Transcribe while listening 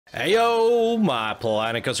Heyo, my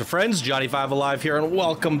Planet Coaster friends, Johnny5 Alive here, and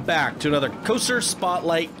welcome back to another Coaster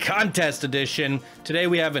Spotlight Contest Edition. Today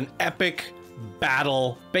we have an epic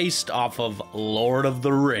battle based off of Lord of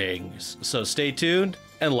the Rings. So stay tuned,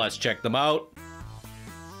 and let's check them out.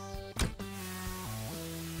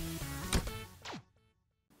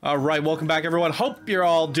 Alright, welcome back everyone. Hope you're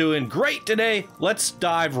all doing great today. Let's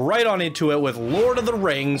dive right on into it with Lord of the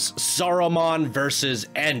Rings, Saruman versus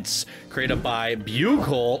Ents, created by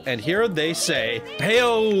Bughuul, and here they say,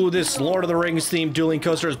 "Heyo, this Lord of the Rings themed dueling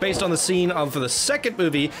coaster is based on the scene for the second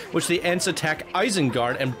movie, which the Ents attack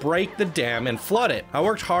Isengard and break the dam and flood it. I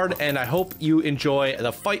worked hard and I hope you enjoy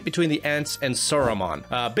the fight between the Ents and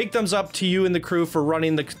Saruman. Big thumbs up to you and the crew for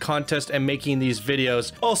running the contest and making these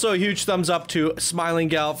videos. Also a huge thumbs up to Smiling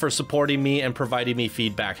Gal for supporting me and providing me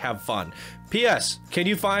feedback. Have fun. P.S. Can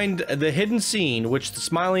you find the hidden scene which the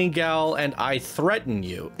Smiling Gal and I threaten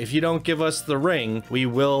you? If you don't give us the ring, we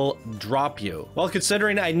will drop you." Well,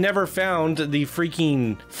 considering I never found the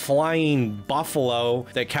freaking flying buffalo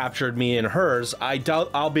that captured me in hers, I doubt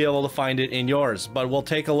I'll be able to find it in yours, but we'll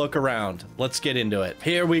take a look around. Let's get into it.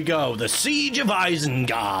 Here we go. The Siege of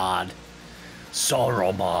Isengard.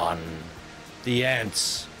 Saruman. The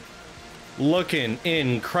Ents. Looking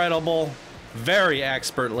incredible. Very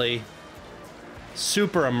expertly.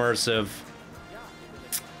 Super immersive.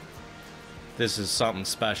 This is something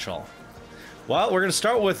special. Well, we're gonna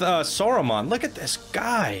start with Saruman. Look at this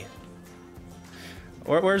guy.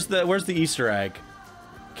 Where's the Easter egg?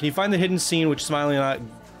 Can you find the hidden scene which Smiling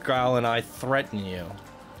Gal and I threaten you?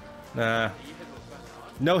 Nah.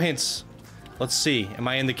 No hints. Let's see. Am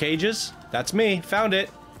I in the cages? That's me. Found it.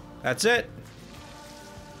 That's it.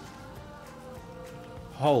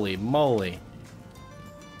 Holy moly.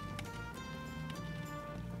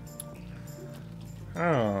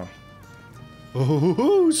 Oh.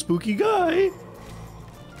 Oh, spooky guy.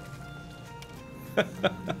 Oh,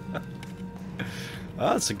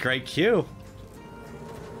 that's a great cue.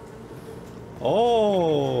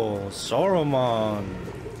 Oh, Saruman.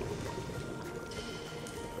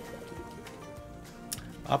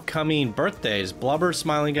 Upcoming birthdays. Blubber,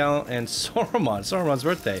 Smiling Gal, and Saruman. Saruman's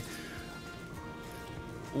birthday.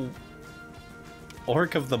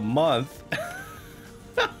 Orc of the month.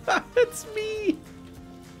 It's me.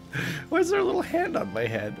 Why is there a little hand on my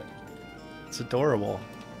head? It's adorable.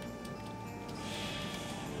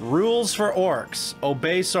 Rules for orcs.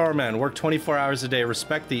 Obey Saruman. Work 24 hours a day.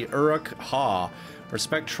 Respect the Uruk-ha.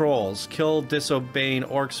 Respect trolls. Kill disobeying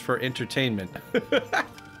orcs for entertainment.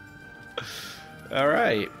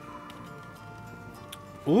 Alright.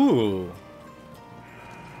 Ooh.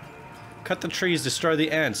 Cut the trees. Destroy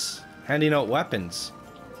the Ents. Handing out weapons.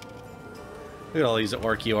 Look at all these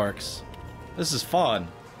orcs. This is fun.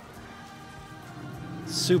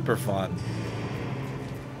 Super fun.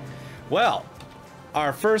 Well,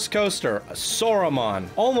 our first coaster, Saruman,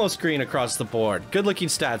 almost green across the board. Good looking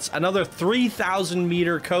stats. Another 3,000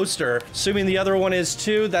 meter coaster. Assuming the other one is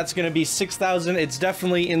too, that's going to be 6,000. It's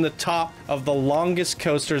definitely in the top of the longest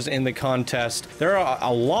coasters in the contest. There are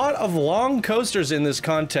a lot of long coasters in this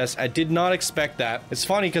contest. I did not expect that. It's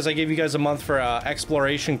funny because I gave you guys a month for an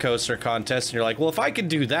exploration coaster contest, and you're like, well, if I could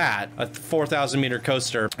do that, a 4,000 meter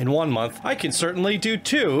coaster in 1 month, I can certainly do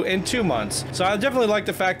 2 in 2 months. So I definitely like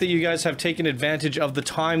the fact that you guys have taken advantage of the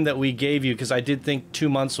time that we gave you, because I did think 2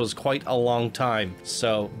 months was quite a long time.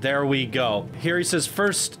 So there we go. Here he says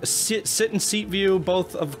first sit and seat view,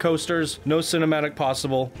 both of coasters. No cinematic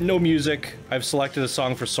possible. No music. I've selected a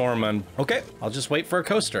song for Saruman. Okay, I'll just wait for a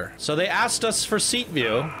coaster. So they asked us for seat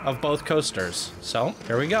view of both coasters. So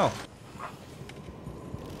here we go.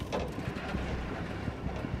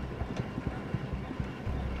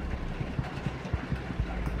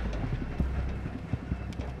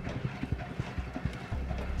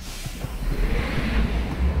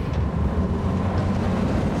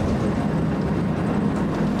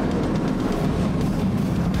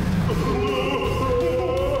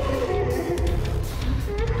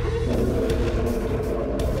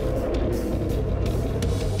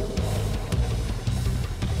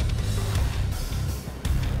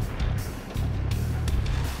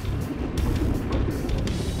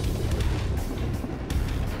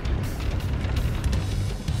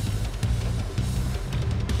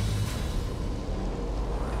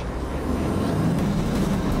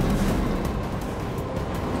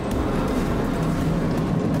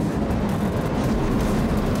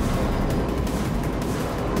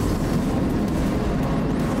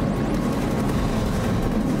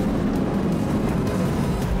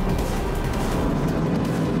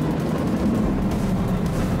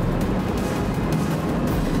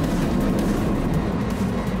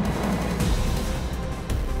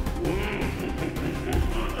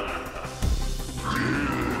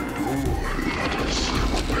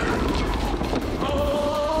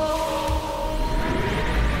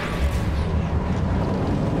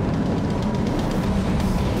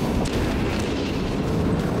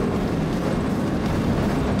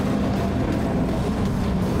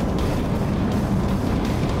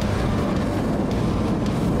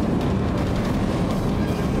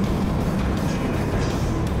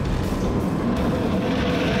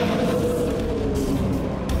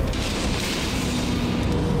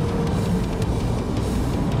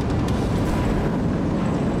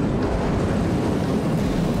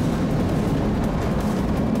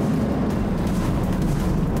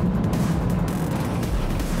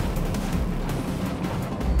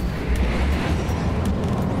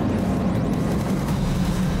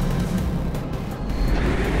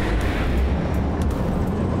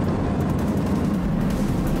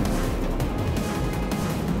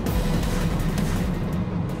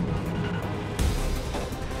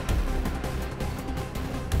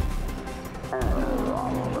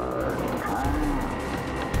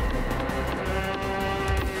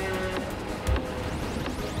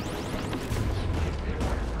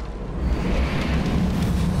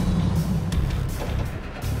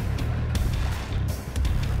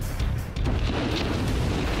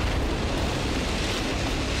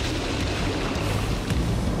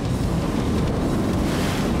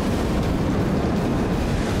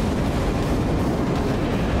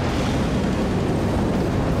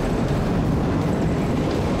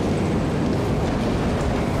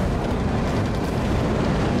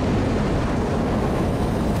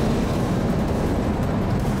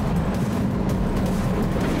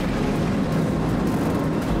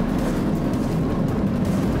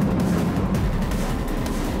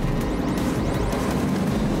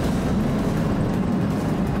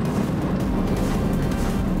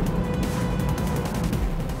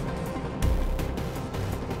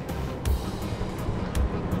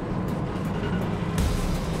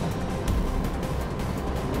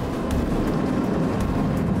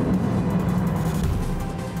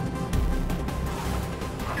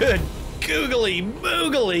 Good googly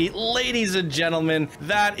moogly, ladies and gentlemen.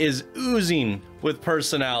 That is oozing with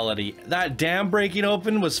personality. That dam breaking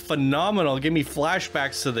open was phenomenal. Give me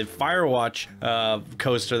flashbacks to the Firewatch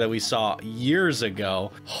coaster that we saw years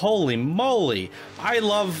ago. Holy moly. I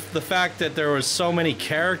love the fact that there was so many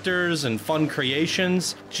characters and fun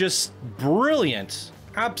creations. Just brilliant.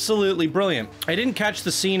 Absolutely brilliant. I didn't catch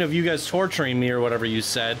the scene of you guys torturing me or whatever you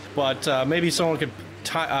said, but maybe someone could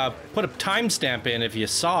put a timestamp in if you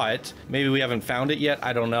saw it. Maybe we haven't found it yet.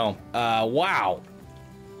 I don't know. Wow.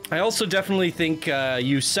 I also definitely think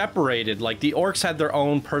you separated, like the orcs had their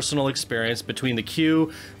own personal experience between the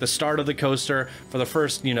queue, the start of the coaster, for the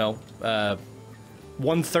first, you know,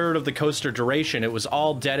 1/3 of the coaster duration. It was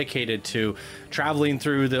all dedicated to traveling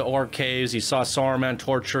through the orc caves. You saw Saruman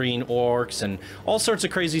torturing orcs and all sorts of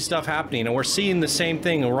crazy stuff happening, and we're seeing the same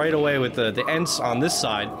thing right away with the Ents on this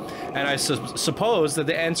side. And I suppose that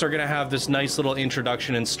the Ents are going to have this nice little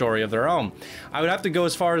introduction and story of their own. I would have to go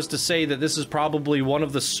as far as to say that this is probably one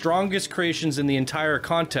of the strongest creations in the entire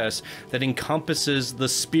contest that encompasses the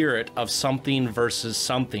spirit of something versus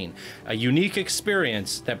something. A unique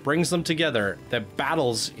experience that brings them together, that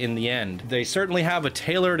battles in the end. They certainly have a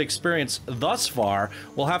tailored experience thus far.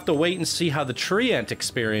 We'll have to wait and see how the Tree Ent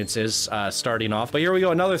experience is starting off. But here we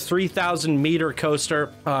go, another 3,000 meter coaster.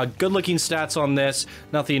 Good looking stats on this.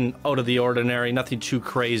 Nothing out of the ordinary, nothing too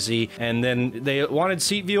crazy. And then they wanted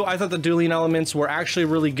seat view. I thought the dueling elements were actually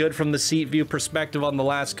really good from the seat view perspective on the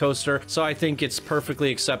last coaster. So I think it's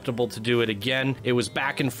perfectly acceptable to do it again. It was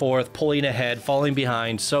back and forth, pulling ahead, falling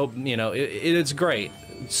behind. So, you know, it's great.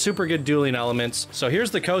 Super good dueling elements. So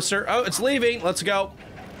here's the coaster. Oh, it's leaving. Let's go.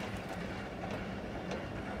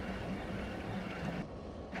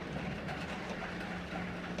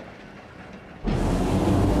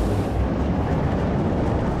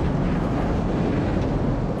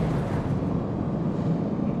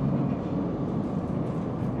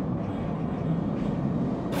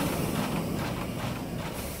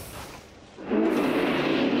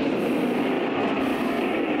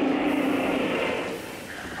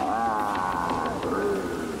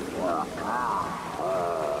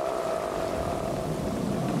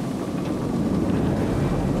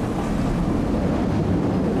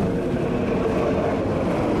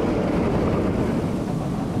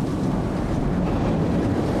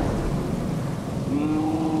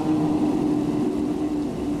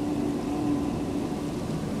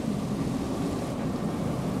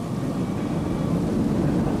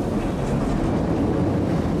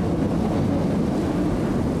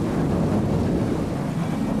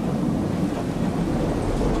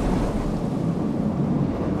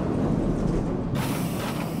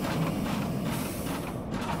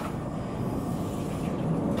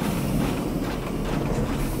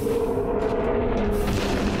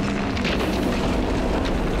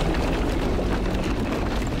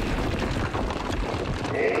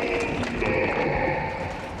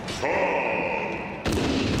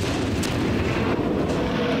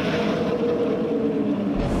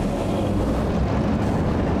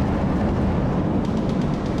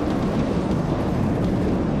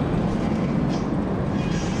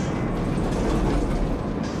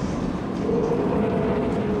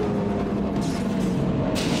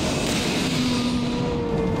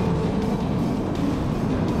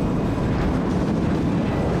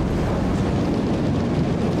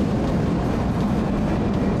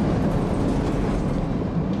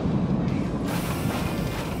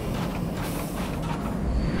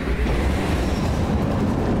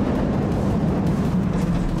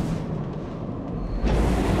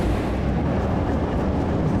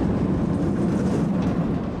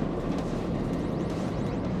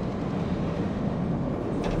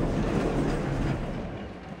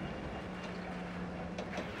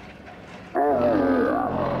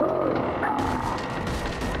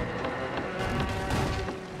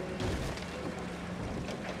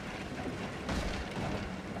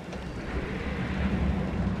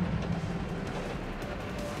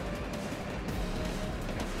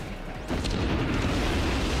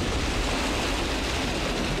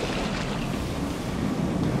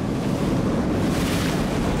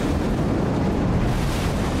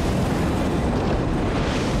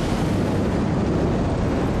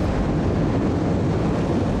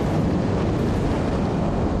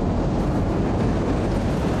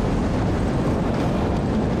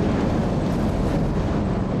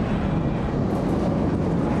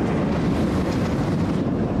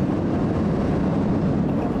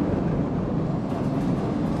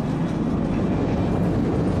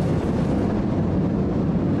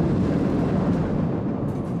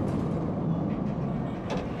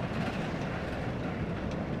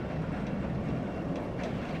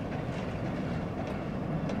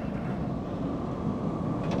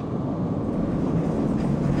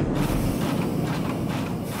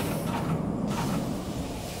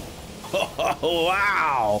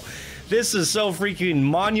 Wow. This is so freaking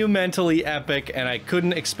monumentally epic, and I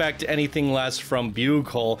couldn't expect anything less from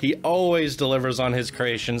Bughuul. He always delivers on his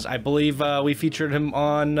creations. I believe we featured him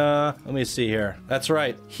on, let me see here. That's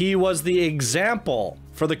right. He was the example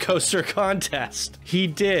for the coaster contest. He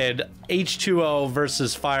did H2O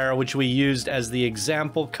versus Fire, which we used as the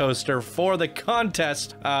example coaster for the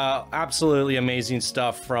contest. Absolutely amazing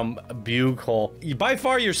stuff from Bughuul. By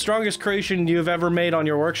far your strongest creation you've ever made on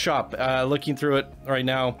your workshop. Looking through it right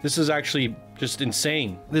now, this is actually just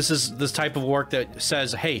insane. This is this type of work that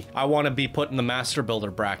says, hey, I want to be put in the master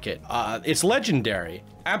builder bracket. It's legendary.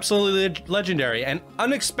 Absolutely legendary and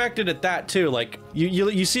unexpected at that too. Like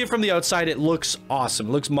you see it from the outside, it looks awesome.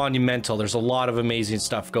 It looks monumental. There's a lot of amazing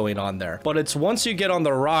stuff going on there. But it's once you get on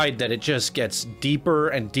the ride that it just gets deeper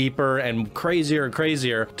and deeper and crazier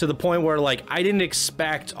to the point where, like, I didn't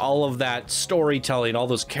expect all of that storytelling, all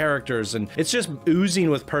those characters, and it's just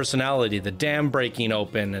oozing with personality. The dam breaking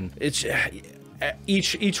open, and it's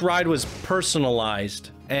each ride was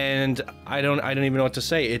personalized, and I don't even know what to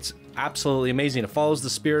say. It's absolutely amazing. It follows the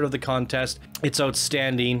spirit of the contest. It's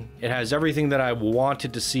outstanding. It has everything that I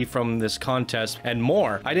wanted to see from this contest and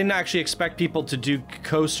more. I didn't actually expect people to do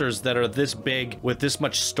coasters that are this big with this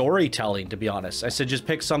much storytelling, to be honest. I said just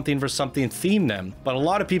pick something for something, theme them. But a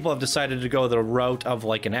lot of people have decided to go the route of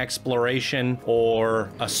like an exploration or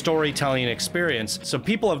a storytelling experience. So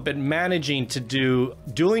people have been managing to do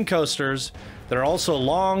dueling coasters that are also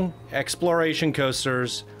long exploration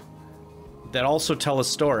coasters that also tell a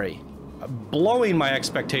story, blowing my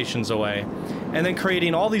expectations away, and then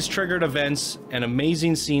creating all these triggered events and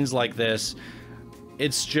amazing scenes like this.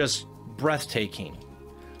 It's just breathtaking.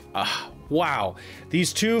 Wow.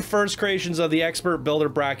 These two first creations of the expert builder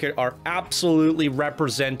bracket are absolutely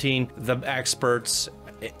representing the experts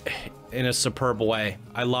in a superb way.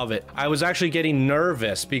 I love it. I was actually getting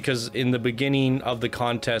nervous because in the beginning of the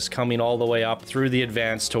contest, coming all the way up through the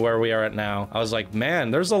advanced to where we are at now, I was like,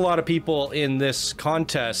 man, there's a lot of people in this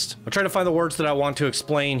contest. I'm trying to find the words that I want to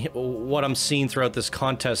explain what I'm seeing throughout this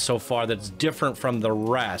contest so far that's different from the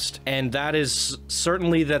rest. And that is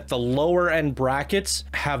certainly that the lower end brackets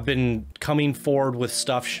have been coming forward with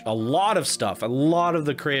stuff, a lot of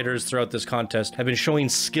the creators throughout this contest have been showing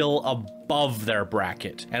skill above their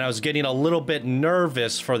bracket. And I was getting a little bit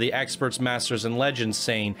nervous for the experts, masters, and legends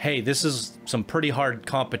saying, hey, this is some pretty hard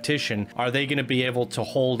competition. Are they going to be able to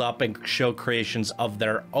hold up and show creations of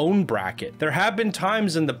their own bracket? There have been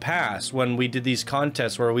times in the past when we did these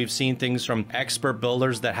contests where we've seen things from expert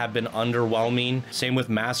builders that have been underwhelming. Same with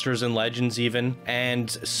masters and legends even. And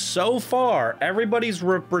so far, everybody's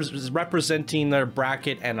representing their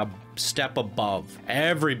bracket and a step above.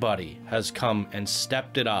 Everybody has come and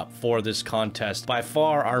stepped it up for this contest. By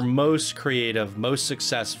far our most creative, most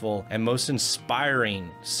successful, and most inspiring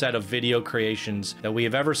set of video creations that we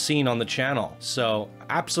have ever seen on the channel. So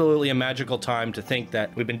absolutely a magical time to think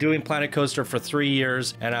that we've been doing Planet Coaster for 3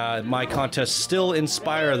 years, and my contests still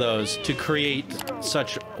inspire those to create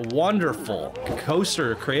such wonderful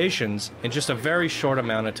coaster creations in just a very short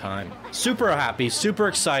amount of time. Super happy, super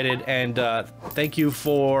excited, and thank you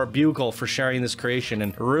for Bughuul for sharing this creation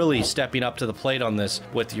and really stepping up to the plate on this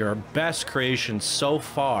with your best creation so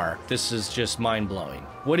far. This is just mind-blowing.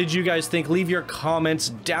 What did you guys think? Leave your comments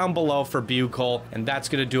down below for Bughuul, and that's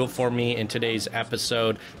going to do it for me in today's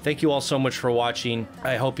episode. Thank you all so much for watching.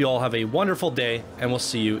 I hope you all have a wonderful day, and we'll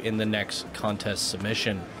see you in the next contest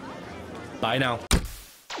submission. Bye now.